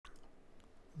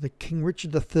the King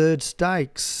Richard III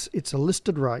Stakes. It's a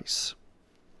listed race.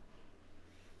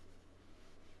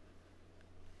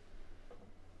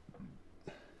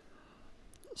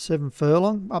 Seven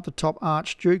furlong. Up the top,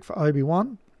 Archduke for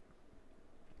Obi-Wan.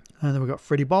 And then we've got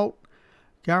Freddie Bolt,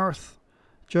 Gareth,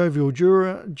 Jovial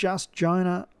Jura, Just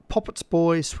Jonah, Poppet's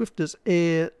Boy, Swift as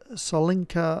Air,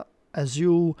 Solinka,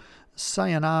 Azul,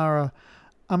 Sayonara,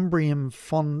 Umbrium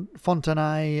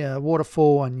Fontenay,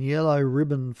 Waterfall, and Yellow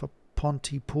Ribbon for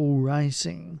Pontypool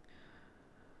Racing.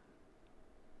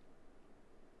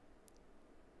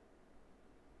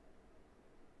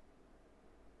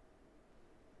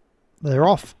 They're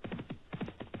off.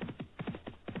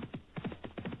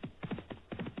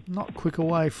 Not quick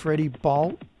away, Freddie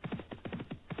Bolt.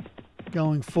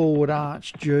 Going forward,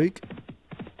 Archduke.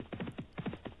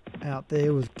 Out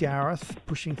there with Gareth.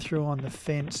 Pushing through on the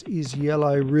fence is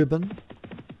Yellow Ribbon.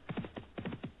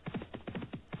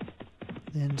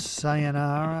 Then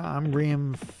Sayonara,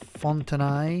 Umbrium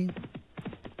Fontenay.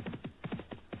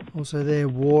 Also there,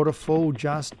 Waterfall.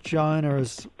 Just Jonah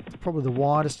is probably the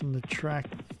widest on the track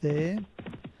there.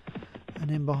 And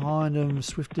then behind them,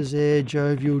 Swift as Air,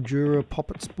 Jovial Jura,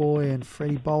 Poppet's Boy, and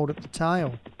Freddie Bolt at the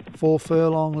tail. 4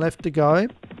 furlong left to go.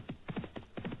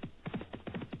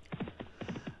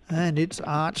 And it's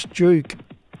Archduke.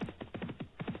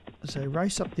 As they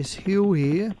race up this hill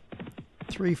here,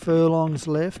 3 furlongs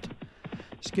left.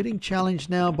 It's getting challenged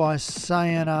now by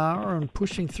Sayonara and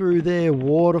pushing through there,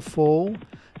 Waterfall.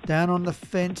 Down on the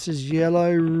fence is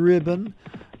Yellow Ribbon.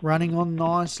 Running on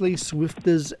nicely, Swift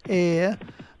as Air.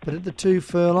 But at the 2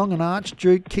 furlong, and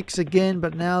Archduke kicks again,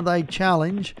 but now they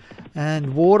challenge.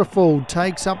 And Waterfall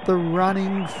takes up the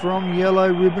running from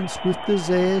Yellow Ribbon, Swift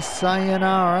as Air,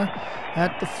 Sayonara.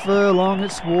 At the furlong,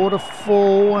 it's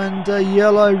Waterfall and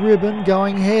Yellow Ribbon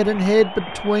going head and head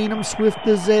between them, Swift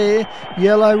as Air.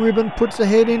 Yellow Ribbon puts a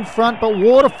head in front, but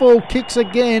Waterfall kicks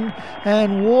again.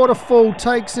 And Waterfall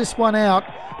takes this one out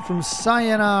from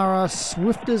Sayonara,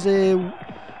 Swift as Air.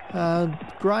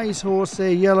 Gray's horse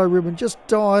there, Yellow Ribbon, just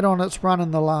died on its run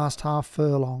in the last half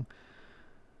furlong.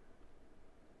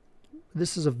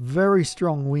 This is a very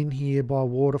strong win here by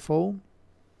Waterfall.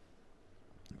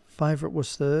 Favourite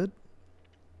was third.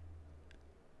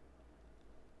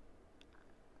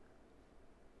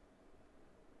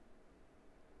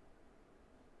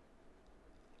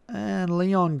 And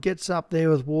Leon gets up there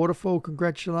with Waterfall.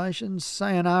 Congratulations.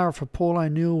 Sayonara for Paul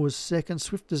O'Neill was second.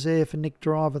 Swift as Air for Nick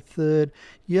Driver third.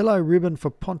 Yellow Ribbon for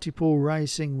Pontypool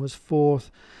Racing was fourth.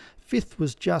 Fifth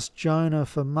was Just Jonah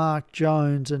for Mark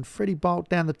Jones. And Freddie Bolt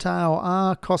down the tail.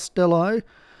 R. Costello.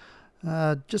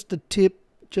 Just a tip.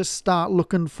 Just start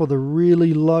looking for the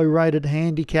really low-rated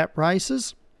handicap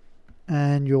races.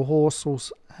 And your horse will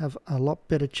have a lot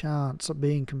better chance of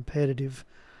being competitive.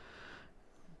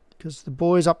 Because the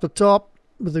boys up the top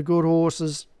with the good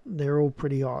horses, they're all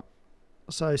pretty hot.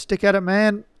 So stick at it,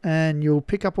 man, and you'll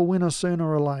pick up a winner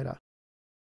sooner or later.